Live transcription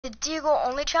the Deagle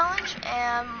only challenge,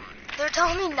 and they're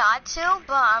telling me not to,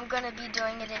 but I'm gonna be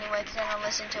doing it anyway because I don't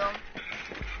listen to them.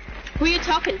 Who are you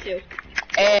talking to?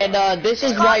 And this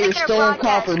is why you're still on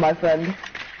copper, my friend. No,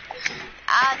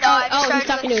 I just he's started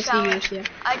talking doing to the challenge. CUs, yeah.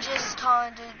 I just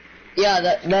talented. Yeah,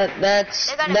 that's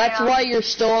why you're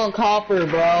still on copper,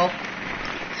 bro.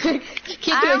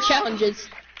 Keep doing challenges.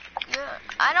 Yeah,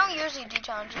 I don't usually do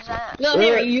challenges. Little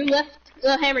Hammer, you left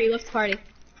the party.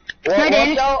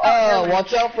 Well,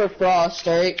 watch out for Frost,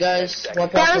 alright guys?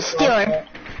 Watch out for Frost.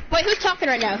 Wait, who's talking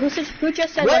right now? Who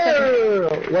just said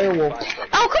Werewolf.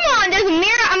 Oh, come on, there's a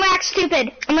mirror. I'm gonna act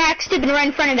stupid. right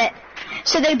in front of it.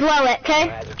 So they blow it,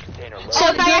 okay? So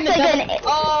if I actually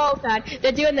oh god,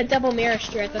 they're doing the double mirror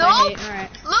strip that I hate. Alright.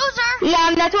 Loser!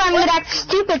 Yeah, that's why I'm gonna act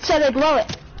stupid so they blow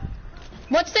it.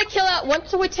 Once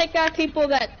we take out people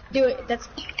that do it, that's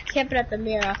camping at the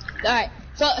mirror. Alright,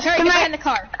 so hurry, get behind the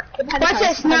car. Watch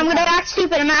this, now I'm gonna act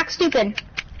stupid, I'm gonna act stupid.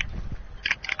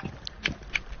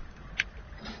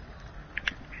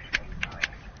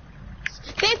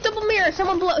 They have double mirror,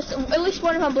 someone blow, at least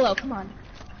one of them blow, come on.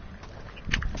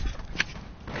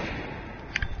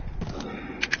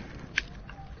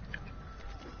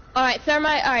 Alright,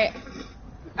 thermite, alright.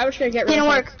 I was gonna get rid of it. Didn't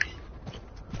work.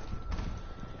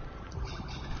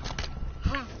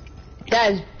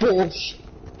 That is bullshit.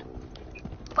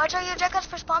 Watch out your jackets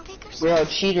for spawn peekers. Bro,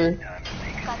 cheater.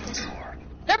 Got this.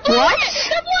 They're blowing it!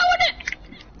 They're blowing it!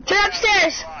 They're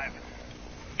upstairs!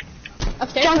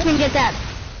 Upstairs? Johnston, get that.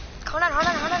 Hold on.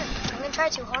 I'm gonna try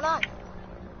to. Hold on.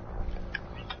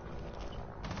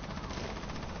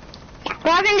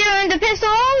 Well, I've been doing the pistol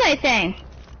only thing.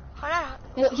 Hold on.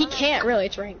 Well, he can't really,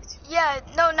 it's ranked. Yeah,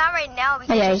 no, not right now.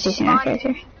 Because Oh yeah, he's using our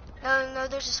character. No,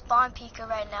 there's a spawn peeker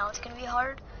right now. It's gonna be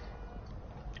hard.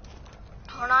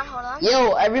 Hold on.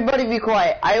 Yo, everybody be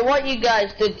quiet. I want you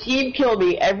guys to team kill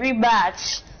me every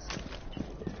match.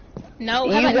 No,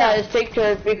 you guys take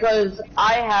turns because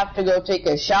I have to go take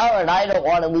a shower and I don't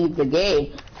want to leave the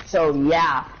game. So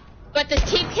yeah. But the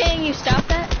team killing you stop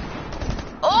that?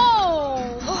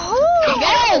 Oh!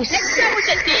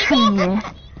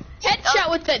 Headshot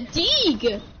with the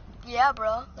Deeg! Yeah,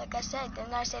 bro. Like I said,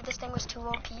 didn't I say this thing was too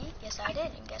OP? Yes, I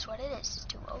did. And guess what it is? It's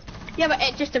too OP. Yeah, but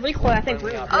just the recoil, I think.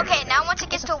 Okay, now once it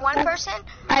gets to one person,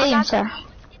 I am so.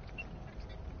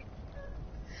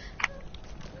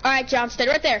 Alright, Johnston,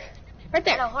 right there. Right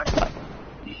there. No, hold on.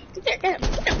 Get him.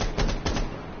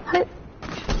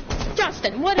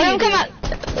 Johnston, what are you doing?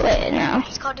 Wait, no.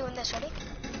 It's called doing this, ready?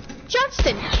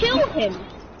 Johnston, kill him!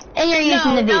 And you're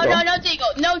using the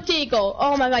Deagle. No Deagle.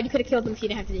 Oh my god, you could have killed him if you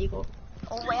didn't have the Deagle.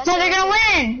 Oh, wait, No, they're gonna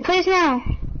win! Please no.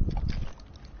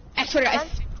 I swear to God,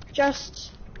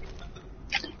 just...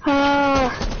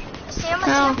 No.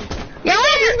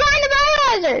 You're behind the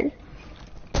biohazard!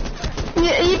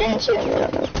 You didn't shoot me.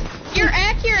 Your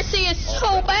accuracy is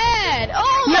so bad!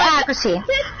 Oh Your my accuracy. God.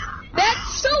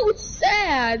 That's so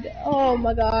sad! Oh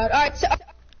my god. Alright, so...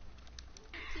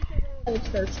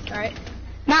 first, alright?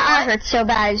 My eye hurts so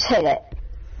bad, I just hit it.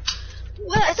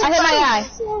 Well, I hit my eye.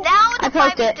 Now it's I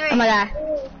poked it. Oh my god.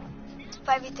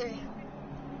 5v3.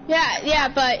 Yeah,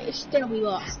 but still we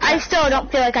lost. I still don't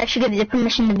feel like I should give you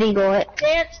permission to Deagle it.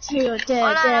 Dance to it,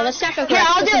 let's sacrifice. Here,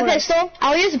 I'll do a pistol.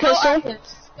 I'll use a pistol.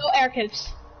 Go air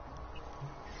kips.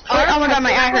 Oh my god,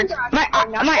 my eye hurts. My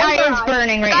eye is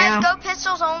burning right now. Guys, go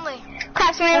pistols only.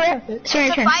 Crap, It's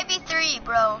a 5v3,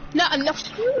 bro. No,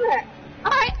 screw that.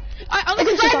 Alright.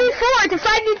 It's a 5v4, it's a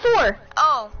 5v4.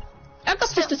 Oh. I'll go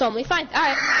pistols only, fine,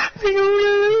 alright.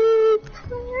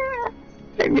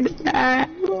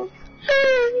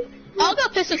 I'll go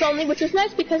pistols only, which is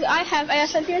nice because I have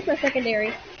SMG as my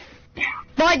secondary.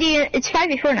 Why do you, it's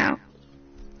 5v4 now.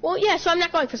 Well, yeah, so I'm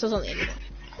not going pistols only anymore.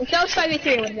 If that was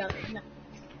 5v3, I would have done it. No.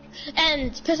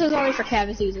 And pistols only for Cav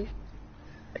is easy.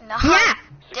 No. Yeah.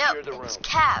 Dude, it's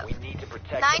Cav.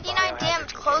 99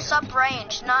 damage, close up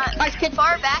range, not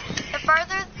far back. The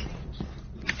farther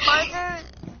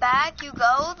back you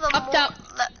go, the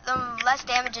less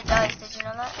damage it does. Did you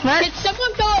know that? What? Can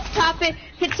someone go up top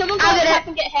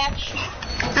and get hatched?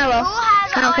 I will. Who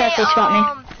has I don't care if they spot me.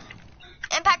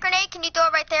 Impact grenade? Can you throw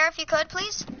it right there if you could,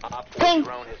 please? Ping.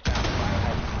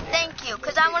 Thank you,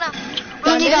 because I want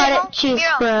You got it. Jeez,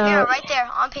 Miro, right there,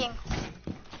 on ping.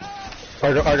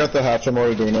 I got the hatch, I'm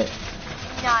already doing it.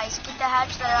 Nice, get the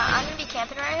hatch there. I'm going to be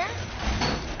camping right here.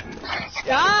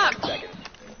 Stop!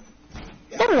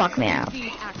 Don't lock me out.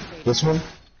 This one?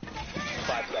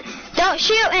 Don't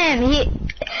shoot him.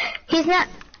 He's not.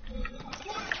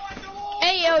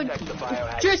 Hey, yo,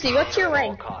 Jersey, what's your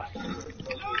rank?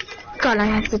 God, I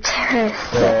have to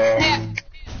test.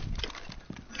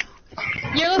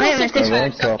 You're level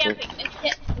 65, so copy.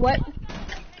 what?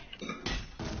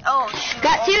 Oh, shoot.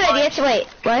 Got two idiots. Wait,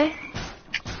 what?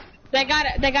 They got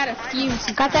a fuse.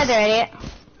 Got the other idiot.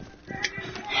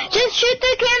 Just shoot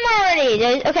the camera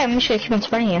already. Okay, I'm just gonna keep on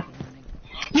spraying you.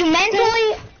 You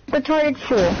mentally retarded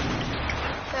fool.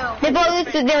 No. They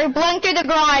were blowing through the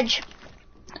garage.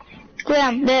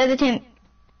 Graham, the other team.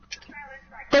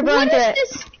 They're blowing through it.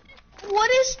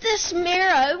 What is this,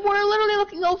 Mira? We're literally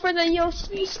looking over the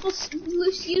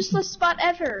useless spot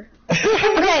ever.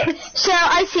 Okay, so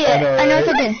I see it. I know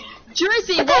what to do.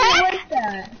 Jersey, What the what heck? is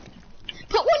that?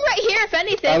 Put one right here, if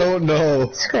anything. I don't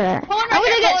know. Screw it. Put one I'm right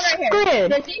gonna here, get put one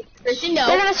right here. screwed. Jersey, no.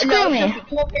 They're gonna screw me.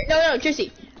 No,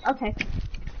 Jersey. Okay.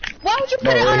 Why would you put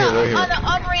No, it right on here. an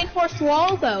unreinforced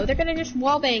wall, though? They're gonna just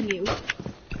wall bang you.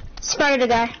 Spray the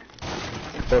guy.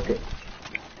 Fuck it.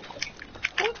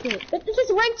 Okay. But this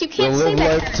is ranked. You So can't say live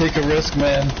that. life, take a risk,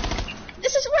 man.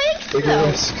 This is ranked, Take a though.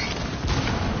 risk.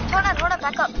 Hold on,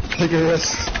 back up. Take a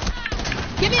risk.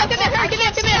 Give me up. No,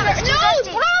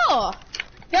 bro.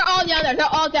 They're all down there. They're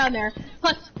all down there.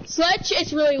 Plus, Sledge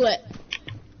is really lit.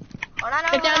 Hold on,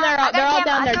 They're down there. They're all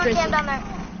down there, Jersey. down there.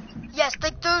 Yes,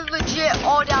 they're legit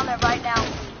all down there right now.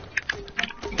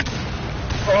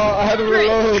 Oh, I had to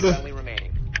reload.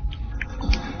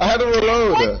 I had to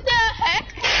reload. What the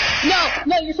heck?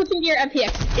 No, you're switching to your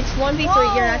MPX. It's 1v3.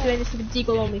 Whoa. You're not doing this with the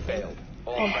Deagle only.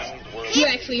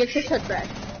 You're just track.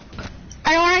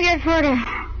 I don't wanna get further.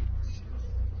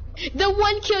 The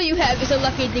one kill you have is a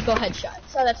lucky Deagle headshot,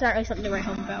 so that's not really something to write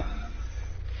home about.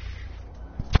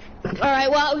 Alright,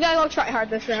 well, we gotta go try hard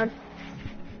this round.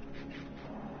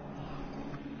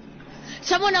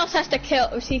 Someone else has to kill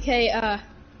CK,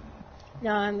 no,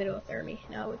 I'm gonna go with Thermy.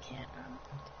 No, we can't.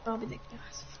 I'll be the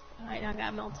alright, now I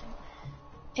got melting.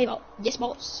 Hey, Bolt. Yes,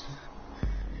 Bolts.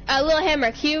 Little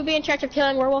Hammer, can you be in charge of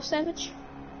killing Werewolf Savage?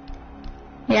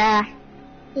 Yeah.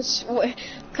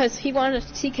 Because he wanted a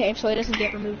CK so he doesn't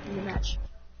get removed from the match.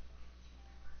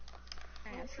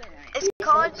 It's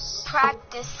called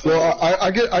practice. Well,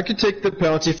 I could take the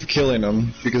penalty for killing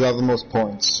him because I have the most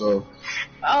points. So.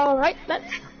 Alright, then.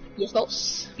 Yes,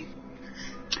 Bolts.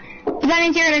 That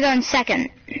means you're gonna go in second.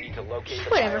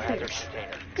 Whatever.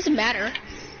 Doesn't matter.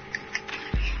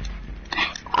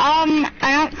 I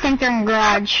don't think they're in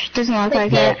garage. Doesn't look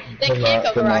like it. They can't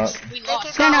go garage. We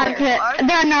lost. They're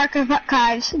in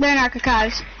archives. They're in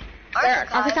archives.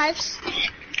 Archives?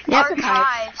 Yep.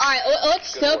 Archives. Alright, let's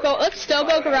still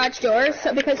go garage doors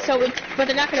but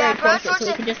they're not gonna reinforce it, so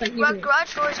we can just like use it.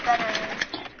 Garage door's better.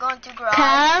 Going through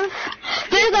garage.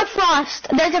 There's a frost.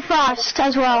 There's a frost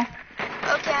as well.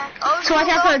 Okay. Oh, So watch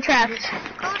out for the traps.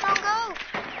 Go, John, go.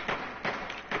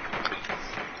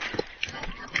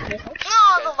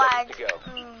 Oh, the lag.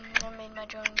 I made my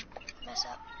drone mess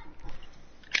up.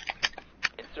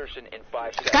 Insertion in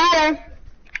 5 seconds. Got her.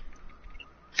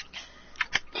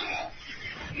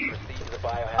 Proceed to the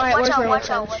biohazard. Alright, Watch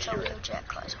out, blue jet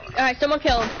class. Alright, someone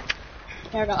kill him.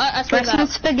 There we go. That's First one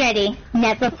spaghetti.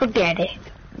 Never forget it.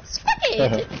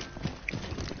 Spaghetti.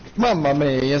 Mamma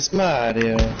mia, it's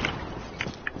Mario.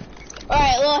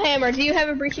 Alright, Little Hammer, do you have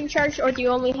a breaching charge or do you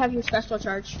only have your special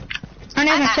charge? I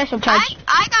don't have a special charge.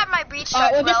 I got my breach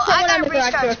charge, Alright, well just put I one got on a the breach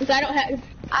garage door charge. because I don't have.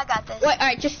 I got this. Wait,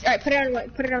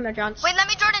 alright, put it on there, John. Wait, let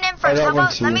me Jordan in I first. got How one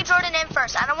about too. let me Jordan in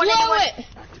first? I don't want Blow anyone. it!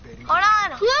 Hold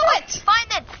on. Blow it! Fine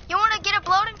then. You want to get it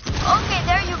blown? Okay,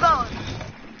 there you go.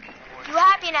 You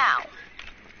happy now?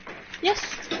 Yes.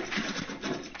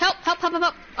 Help.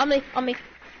 On me.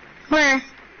 Where?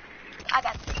 I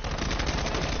got this.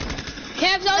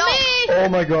 Cavs on No. me! Oh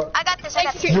my god. I got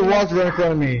this. You walked right in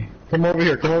front of me. Come over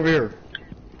here.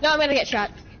 No, I'm gonna get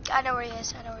shot. I know where he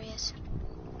is.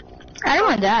 I don't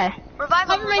want to die. Revive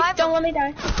him. Cover me, don't let me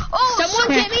die. Oh,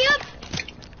 Someone shit. get me up!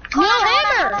 Hold No, on,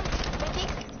 Hammer!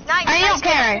 Nice. I don't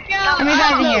care. I'm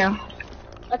reviving you.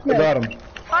 That's I good. got him.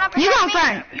 Hold on, You protect go in me.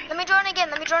 front. Let me join again.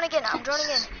 I'm joining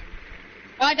in.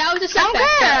 Alright, that was a I don't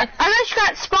setback. care. I just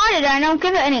got spotted and I don't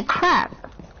give it any crap.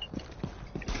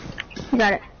 You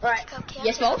got it. Alright. Okay.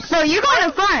 Yes, boss? So you're going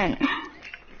in front.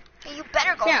 You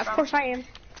better go. Yeah, from. of course I am.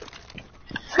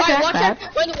 Okay, Alright, watch that's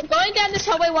our, when we're going down this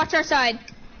hallway, watch our side.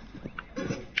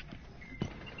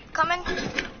 Coming.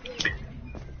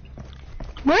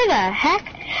 Where the heck?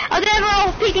 Oh, they have a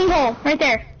little peeking hole right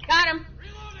there. Got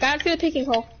him through the peeking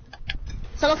hole.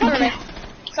 Someone come with me.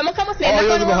 Someone come with me. I'm Oh, not yeah,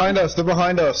 going they're alone.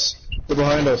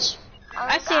 behind us.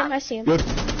 I see him. Good.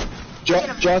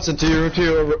 Johnson, to you.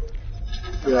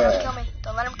 Don't let him kill me.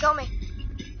 Don't let him kill me.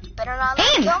 You better not let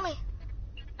him Aim. kill me.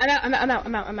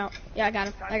 I'm out. Yeah, I got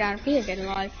him. He ain't getting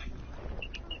alive.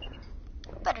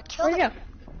 Better kill Where'd he him.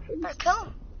 go? Better kill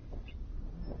him.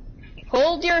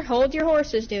 Hold your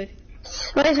horses, dude.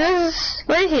 Where is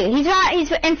he?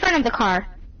 He's in front of the car.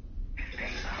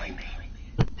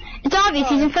 It's obvious.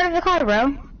 He's in front of the car,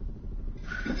 bro.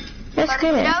 That's Better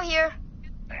bleed good. out here.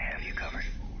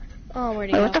 Oh, where'd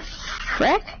he Wait, go? what the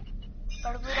frick?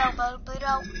 Better bleed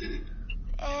out.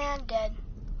 And dead.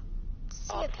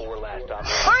 See Op you. 4 last on.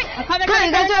 Hurry!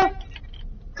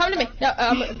 Come to me. No,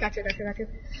 got you.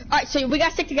 Alright, so we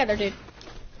gotta stick together, dude.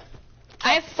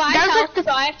 I have 5 health,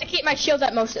 so I have to keep my shield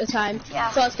up most of the time.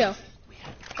 Yeah. So let's go.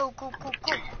 Go.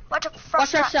 Watch out for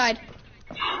Watch our side.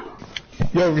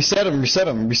 Yo, reset him.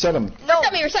 No. Reset me. No,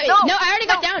 I already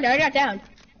got down.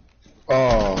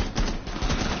 Oh.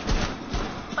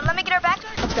 But let me get her back.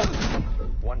 Let's go.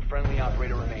 One friendly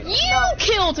operator remaining. You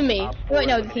killed me. Wait,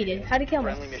 no, he did. How'd he kill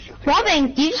me? Friendly mission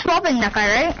Robbing. You just robbing that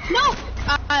guy, right? No!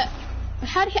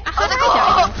 How did I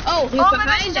die? Oh, he was my gosh,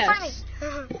 behind he's in front of us.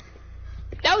 me.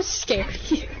 That was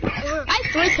scary. I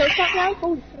had 3 kills that round.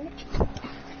 Holy shit.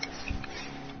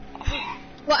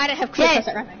 Well, I didn't have 3 kills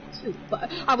that round. I had 2,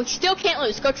 but we still can't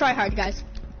lose. Go try hard, guys.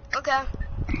 Okay.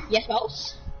 Yes,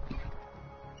 boss.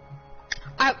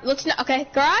 Looks not okay.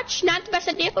 Garage, not the best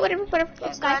idea, but whatever. Yeah,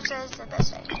 Looks nice. garage is the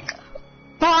best idea.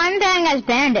 Well, I'm playing as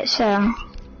Bandit, so.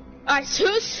 Alright, so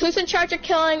who's in charge of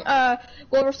killing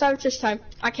Wilbur Savage this time?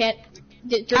 I can't.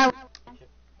 Can't.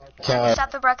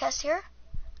 Stop the broadcast here.